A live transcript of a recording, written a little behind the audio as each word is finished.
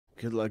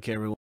Good luck,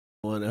 everyone.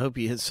 I hope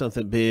you hit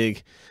something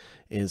big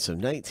and some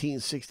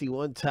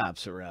 1961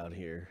 tops around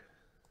here.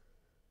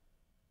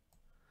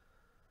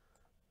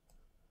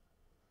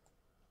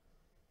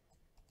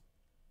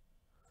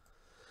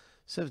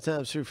 Seven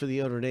times through for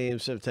the owner name,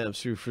 seven times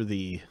through for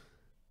the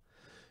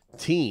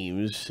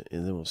teams,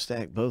 and then we'll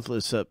stack both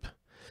lists up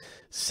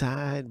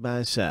side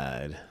by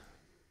side.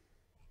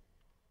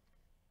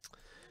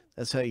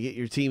 That's how you get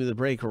your team of the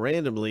break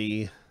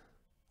randomly.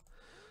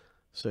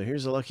 So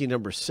here's a lucky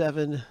number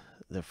 7.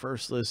 The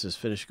first list is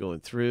finished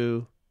going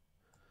through.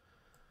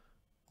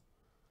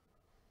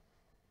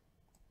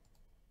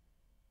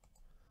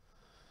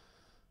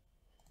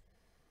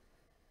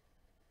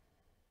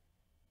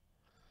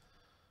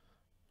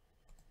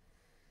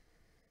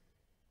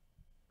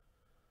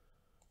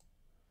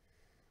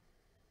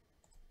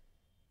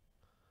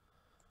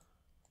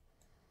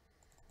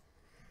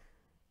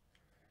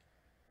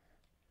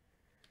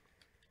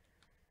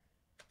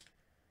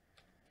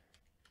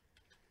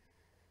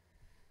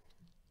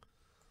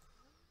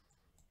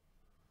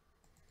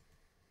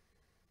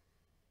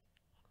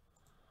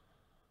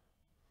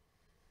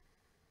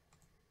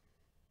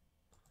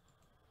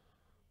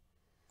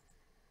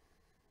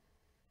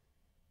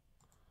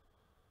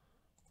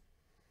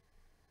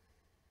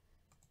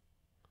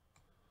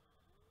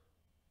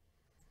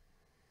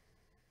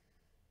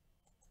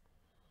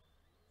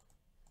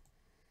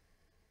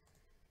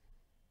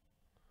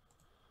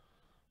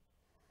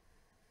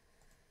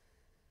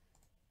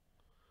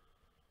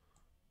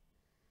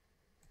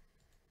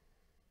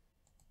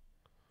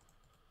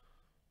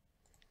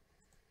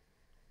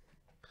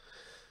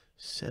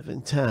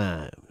 Seven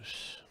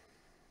times.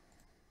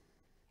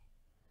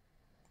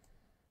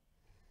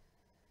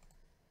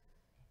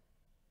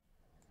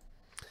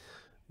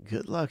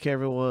 Good luck,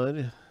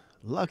 everyone.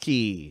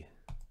 Lucky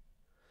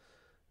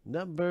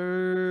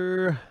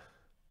number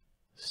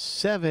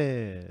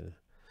 7.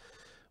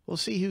 We'll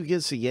see who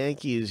gets the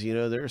Yankees. You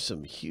know, there's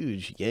some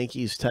huge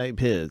Yankees-type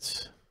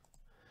hits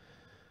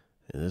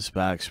in this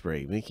box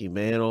break. Mickey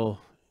Mantle,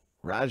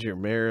 Roger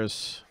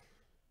Maris.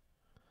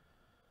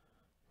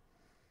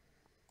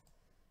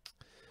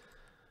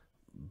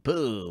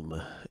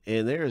 Boom.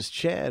 And there's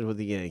Chad with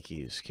the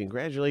Yankees.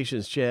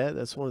 Congratulations, Chad.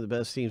 That's one of the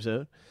best teams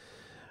out.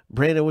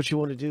 Brandon, what you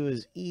want to do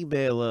is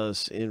email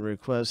us and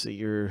request that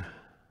your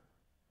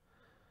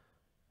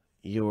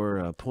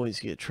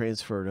points get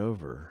transferred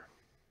over.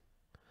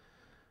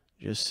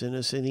 Just send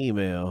us an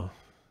email.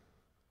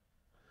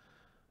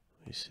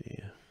 Let me see.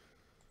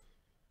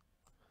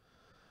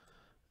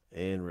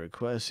 And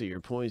request that your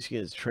points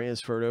get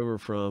transferred over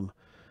from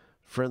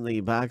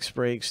friendly box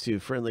breaks to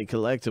friendly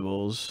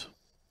collectibles.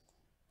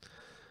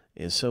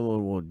 And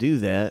someone will do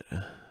that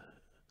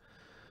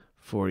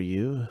for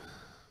you.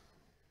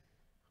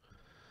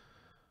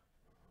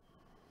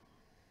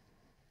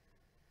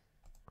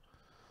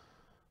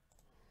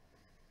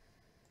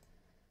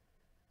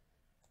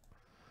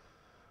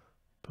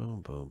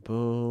 Boom, boom,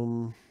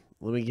 boom.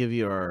 Let me give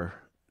you our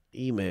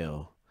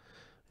email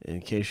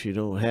in case you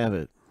don't have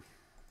it.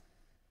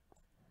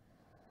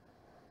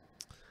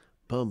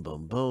 Boom,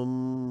 boom,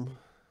 boom.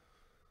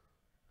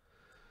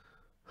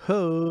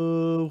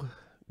 Ho!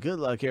 Good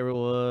luck,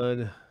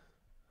 everyone.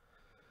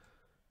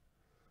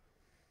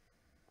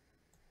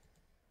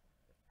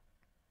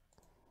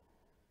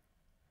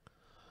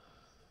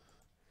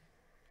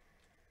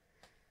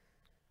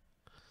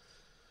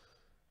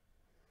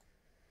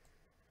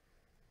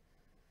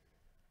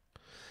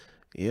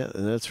 Yeah,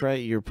 and that's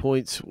right. Your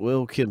points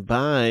will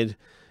combine.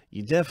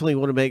 You definitely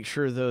want to make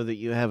sure, though, that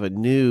you have a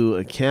new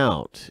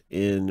account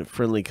in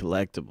Friendly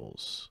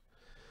Collectibles.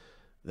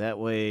 That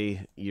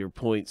way, your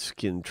points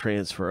can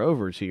transfer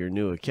over to your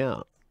new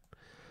account.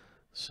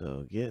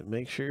 So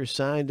make sure you're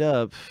signed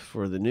up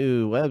for the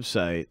new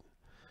website,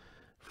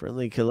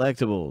 Friendly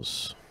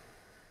Collectibles,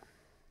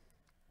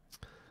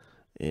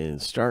 and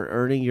start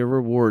earning your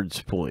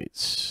rewards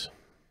points.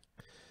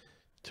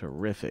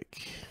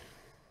 Terrific.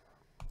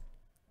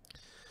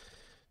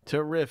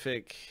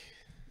 Terrific.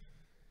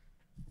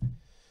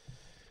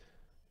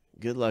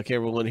 Good luck,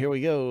 everyone. Here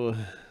we go.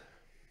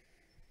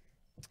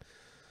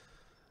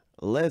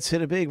 Let's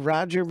hit a big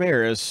Roger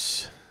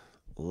Maris.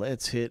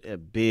 Let's hit a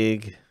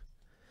big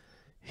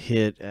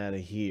hit out of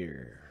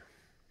here.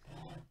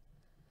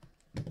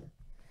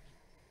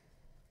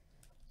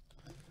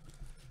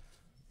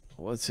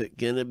 What's it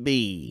gonna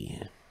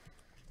be?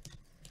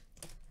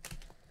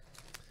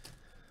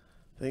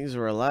 Things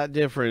were a lot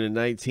different in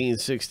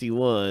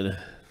 1961.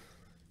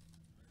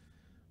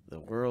 The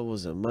world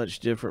was a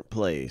much different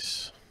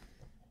place.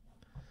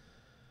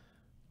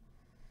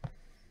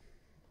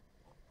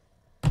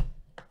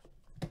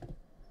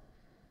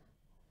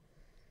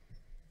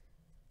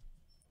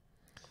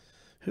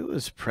 Who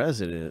was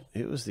president?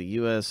 Who was the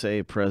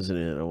USA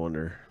president, I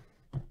wonder?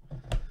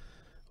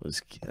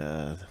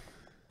 That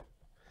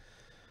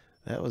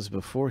was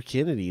before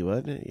Kennedy,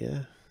 wasn't it?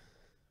 Yeah.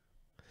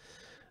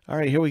 All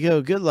right, here we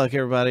go. Good luck,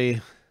 everybody.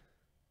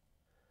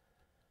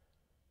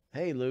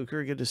 Hey,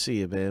 Luker, good to see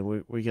you,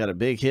 man. We got a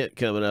big hit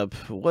coming up.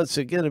 What's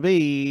it going to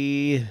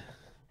be?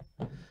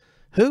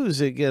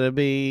 Who's it gonna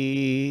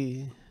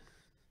be?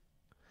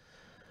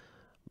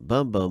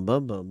 Bum bum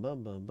bum bum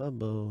bum bum bum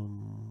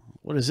bum.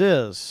 What is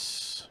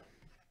this?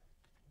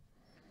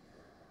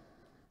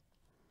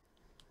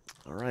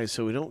 All right,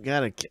 so we don't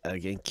got a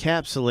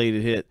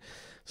encapsulated hit.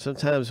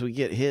 Sometimes we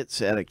get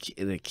hits in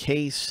a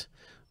case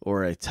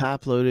or a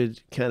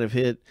top-loaded kind of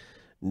hit.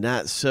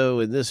 Not so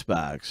in this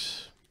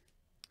box.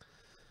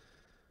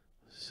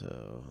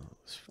 So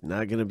it's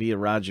not going to be a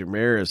Roger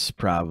Maris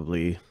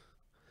probably,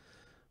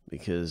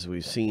 because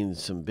we've seen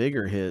some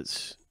bigger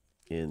hits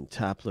in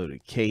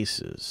top-loaded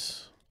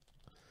cases.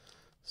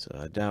 So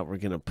I doubt we're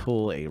going to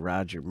pull a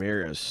Roger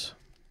Maris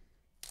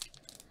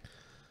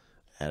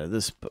out of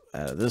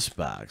this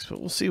box, but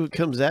we'll see what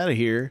comes out of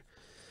here.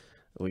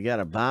 We got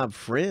a Bob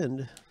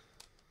Friend,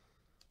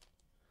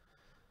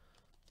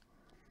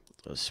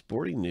 a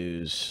Sporting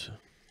News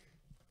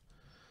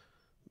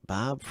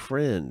Bob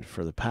Friend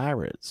for the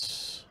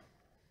Pirates.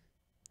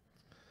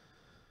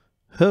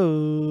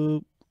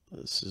 Hope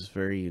this is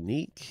very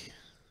unique.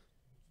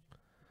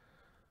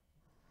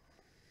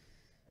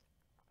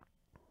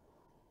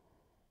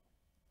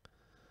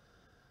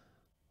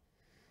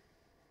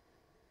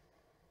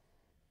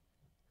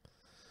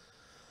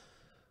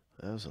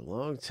 That was a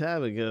long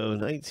time ago,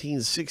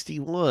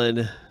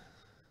 1961.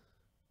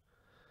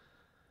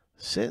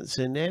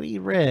 Cincinnati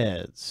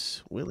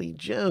Reds, Willie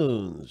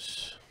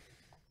Jones.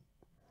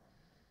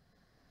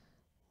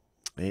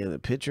 And the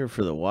pitcher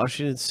for the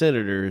Washington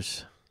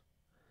Senators,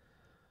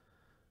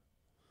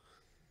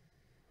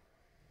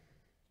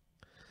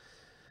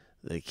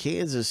 the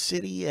Kansas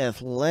City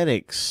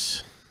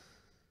Athletics.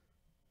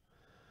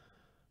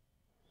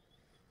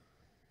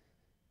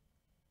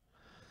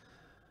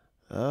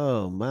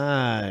 Oh,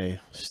 my.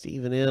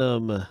 Stephen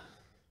M.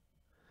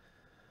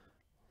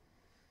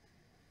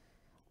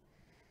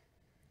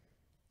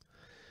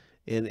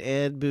 And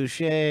Ed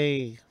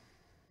Boucher.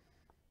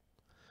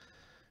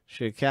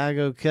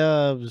 Chicago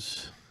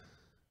Cubs.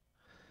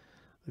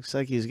 Looks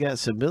like he's got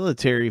some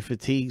military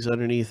fatigues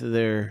underneath of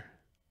there.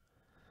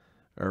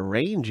 A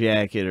rain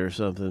jacket or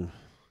something.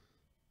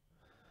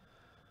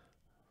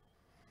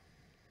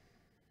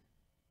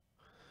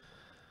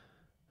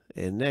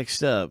 And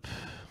next up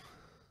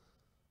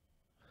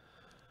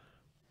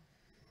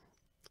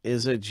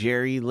is a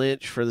Jerry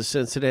Lynch for the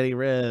Cincinnati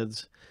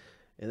Reds.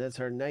 And that's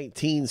our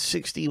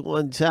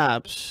 1961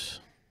 Topps.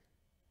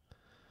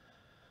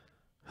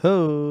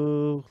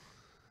 Ho!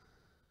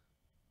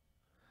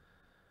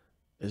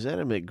 Is that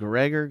a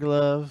McGregor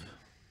glove?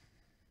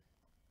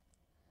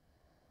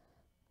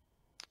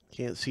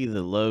 Can't see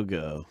the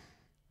logo.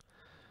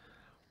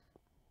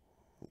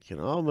 You can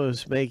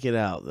almost make it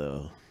out,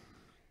 though.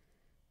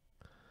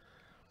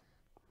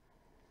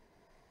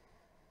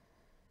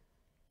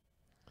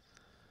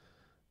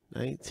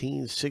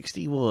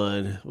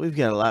 $19.61. We've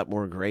got a lot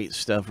more great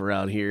stuff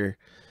around here.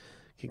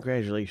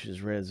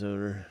 Congratulations, Reds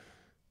owner.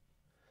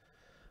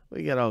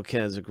 We got all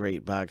kinds of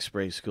great box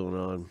breaks going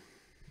on.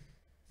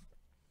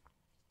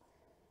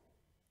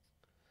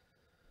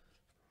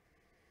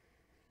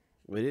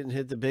 We didn't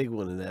hit the big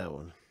one in that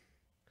one.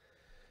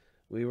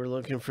 We were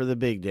looking for the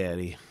big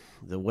daddy,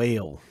 the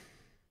whale.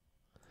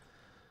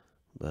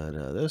 But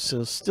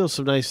there's still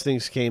some nice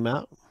things came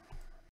out.